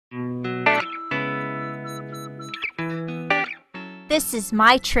This is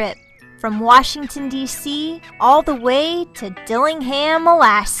my trip from Washington, D.C. all the way to Dillingham,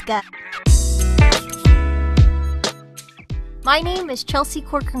 Alaska. My name is Chelsea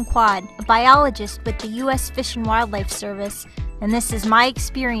Corcoran, a biologist with the U.S. Fish and Wildlife Service, and this is my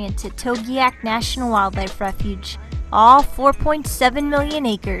experience at Togiak National Wildlife Refuge, all 4.7 million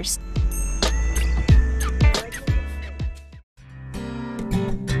acres.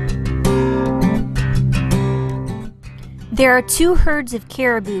 There are two herds of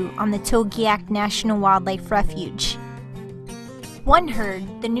caribou on the Togiak National Wildlife Refuge. One herd,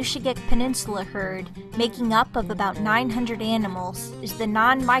 the Togiak Peninsula herd, making up of about 900 animals, is the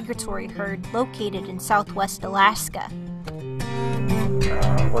non-migratory herd located in southwest Alaska.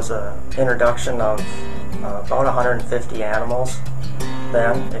 Was an introduction of about 150 animals.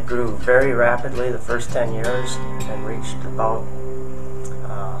 Then it grew very rapidly the first 10 years and reached about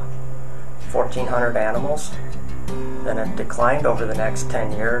 1,400 animals. Then it declined over the next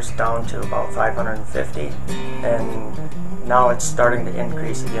 10 years down to about 550, and now it's starting to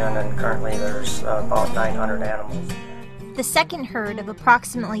increase again, and currently there's about 900 animals. The second herd of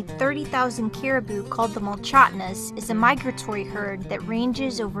approximately 30,000 caribou, called the Mulchatnas, is a migratory herd that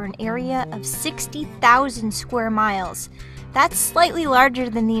ranges over an area of 60,000 square miles. That's slightly larger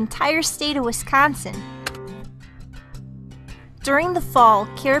than the entire state of Wisconsin. During the fall,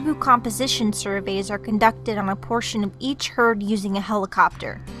 caribou composition surveys are conducted on a portion of each herd using a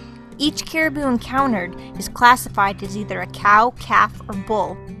helicopter. Each caribou encountered is classified as either a cow, calf, or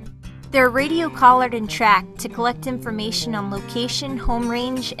bull. They're radio collared and tracked to collect information on location, home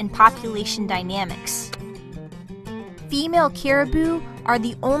range, and population dynamics. Female caribou are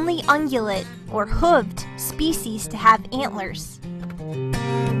the only ungulate, or hooved, species to have antlers.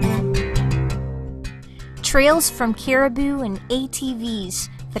 Trails from caribou and ATVs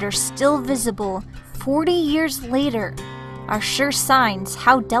that are still visible 40 years later are sure signs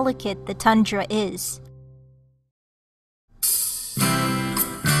how delicate the tundra is.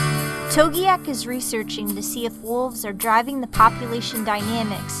 Togiak is researching to see if wolves are driving the population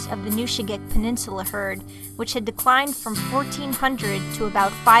dynamics of the Togiak Peninsula herd, which had declined from 1,400 to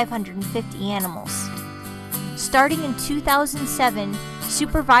about 550 animals. Starting in 2007,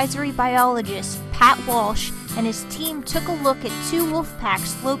 supervisory biologist Pat Walsh and his team took a look at two wolf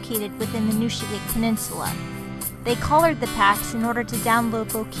packs located within the Togiak Peninsula. They collared the packs in order to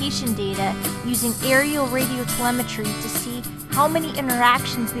download location data using aerial radio telemetry to see how many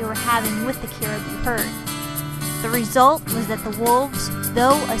interactions they were having with the caribou herd. The result was that the wolves,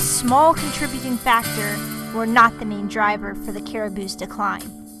 though a small contributing factor, were not the main driver for the caribou's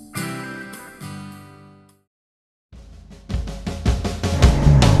decline.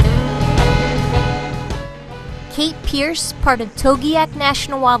 Cape Pierce, part of Togiak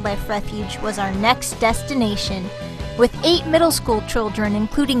National Wildlife Refuge, was our next destination. With 8 middle school children,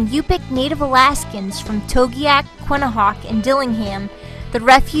 including Yupik Native Alaskans from Togiak, Quinnahock, and Dillingham, the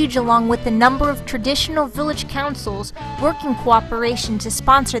refuge, along with a number of traditional village councils, work in cooperation to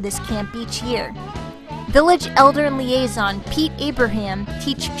sponsor this camp each year. Village Elder and Liaison Pete Abraham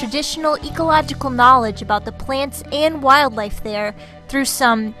teach traditional ecological knowledge about the plants and wildlife there through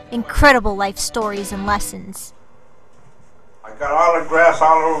some incredible life stories and lessons. I got all the grass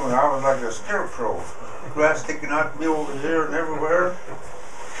all over me. I was like a scarecrow. Grass sticking out me over here and everywhere.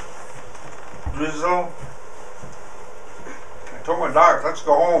 Drizzle. I told my dogs, let's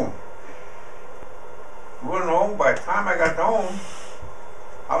go home. We went home. By the time I got home,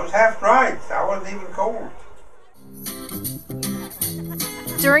 I was half dried. I wasn't even cold.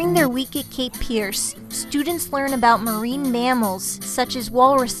 During their week at Cape Pierce, students learn about marine mammals such as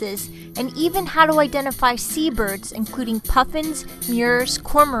walruses and even how to identify seabirds, including puffins, murres,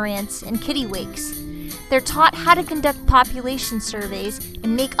 cormorants, and kittiwakes. They're taught how to conduct population surveys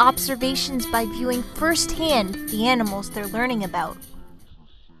and make observations by viewing firsthand the animals they're learning about.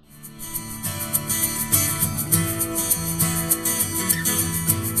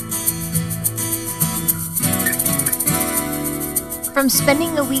 From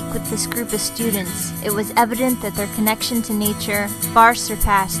spending a week with this group of students, it was evident that their connection to nature far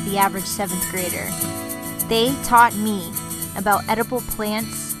surpassed the average 7th grader. They taught me about edible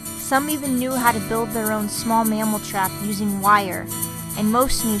plants, some even knew how to build their own small mammal trap using wire, and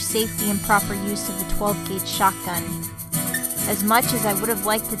most knew safety and proper use of the 12-gauge shotgun. As much as I would have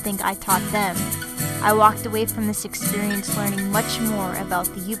liked to think I taught them, I walked away from this experience learning much more about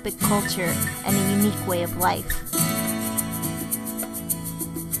the Yupik culture and a unique way of life.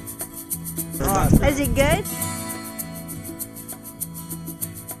 Is it good?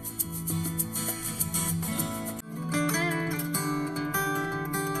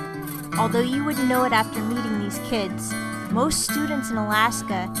 Although you wouldn't know it after meeting these kids, most students in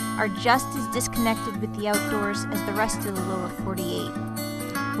Alaska are just as disconnected with the outdoors as the rest of the lower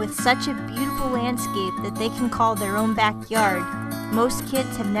 48. With such a beautiful landscape that they can call their own backyard, most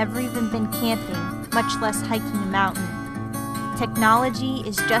kids have never even been camping, much less hiking a mountain. Technology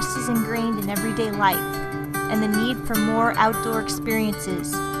is just as ingrained in everyday life, and the need for more outdoor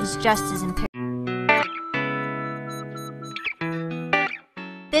experiences is just as imperative.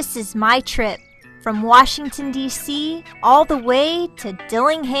 This is my trip from Washington, D.C. all the way to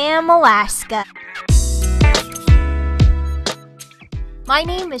Dillingham, Alaska. My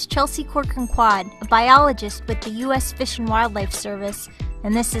name is Chelsea Corcoran-Quad, a biologist with the U.S. Fish and Wildlife Service,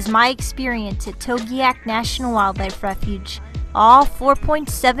 and this is my experience at Togiak National Wildlife Refuge, all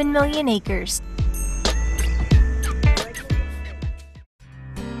 4.7 million acres.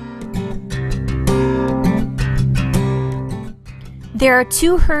 There are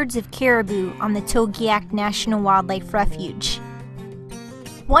 2 herds of caribou on the Togiak National Wildlife Refuge.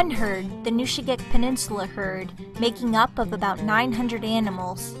 One herd, the Nushagak Peninsula herd, making up of about 900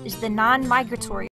 animals, is the non-migratory